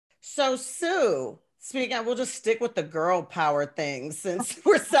So Sue, speaking, we'll just stick with the girl power thing since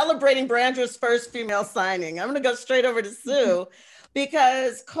we're celebrating Brandra's first female signing. I'm going to go straight over to Sue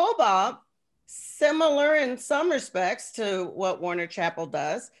because Kobalt, similar in some respects to what Warner Chappell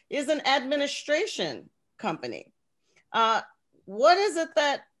does, is an administration company. Uh, what is it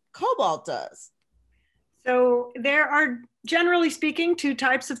that Kobalt does? So there are, generally speaking, two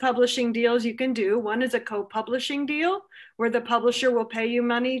types of publishing deals you can do. One is a co-publishing deal where the publisher will pay you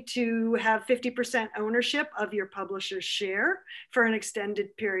money to have 50% ownership of your publisher's share for an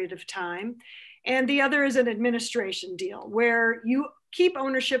extended period of time. And the other is an administration deal where you keep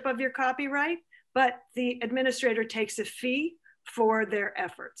ownership of your copyright, but the administrator takes a fee for their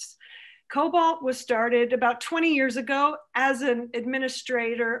efforts. Kobalt was started about 20 years ago as an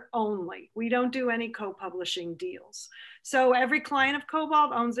administrator only. We don't do any co-publishing deals. So every client of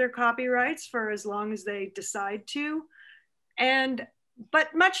Kobalt owns their copyrights for as long as they decide to.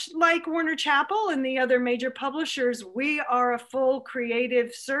 But much like Warner Chappell and the other major publishers, we are a full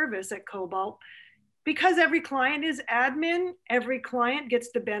creative service at Kobalt. Because every client is admin, every client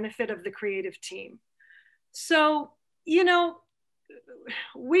gets the benefit of the creative team. So, you know,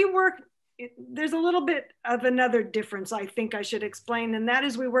 we work, there's a little bit of another difference I think I should explain, and that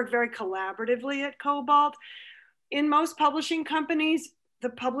is we work very collaboratively at Kobalt. In most publishing companies, the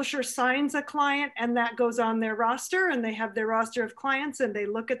publisher signs a client and that goes on their roster, and they have their roster of clients and they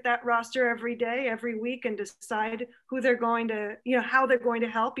look at that roster every day, every week, and decide who they're going to, you know, how they're going to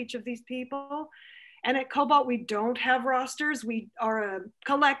help each of these people. And at Kobalt, we don't have rosters. We are a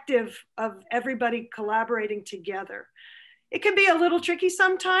collective of everybody collaborating together. It can be a little tricky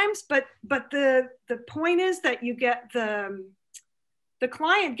sometimes, but the point is that you get the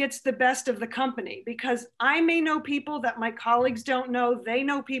client gets the best of the company, because I may know people that my colleagues don't know. They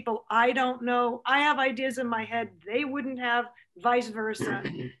know people I don't know. I have ideas in my head they wouldn't have, vice versa.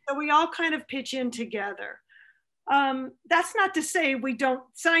 So we all kind of pitch in together. That's not to say we don't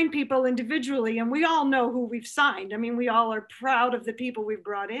sign people individually, and we all know who we've signed. I mean, we all are proud of the people we've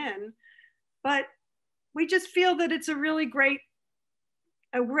brought in, but we just feel that it's a really great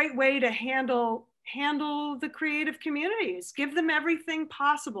way to handle the creative communities, give them everything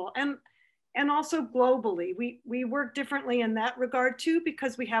possible. And also globally, we work differently in that regard too,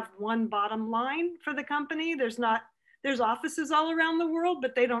 because we have one bottom line for the company. There's offices all around the world,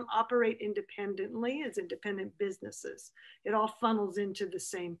 but they don't operate independently as independent businesses. It all funnels into the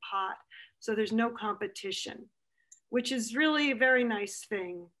same pot. So there's no competition, which is really a very nice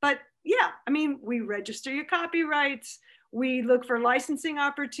thing. But yeah, I mean, we register your copyrights. We look for licensing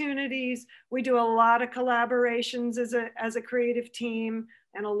opportunities. We do a lot of collaborations as a creative team,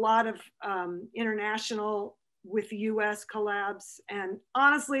 and a lot of international with US collabs. And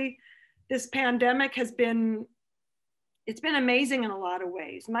honestly, this pandemic it's been amazing in a lot of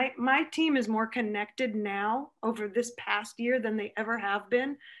ways. My team is more connected now over this past year than they ever have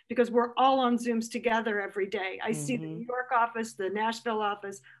been, because we're all on Zooms together every day. I see the New York office, the Nashville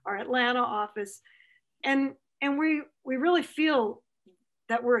office, our Atlanta office, and we really feel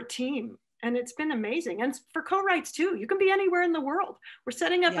that we're a team, and it's been amazing. And for co-writes too, you can be anywhere in the world. We're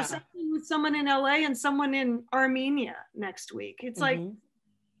setting up a session with someone in LA and someone in Armenia next week. It's like,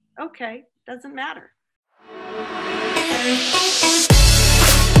 okay, doesn't matter.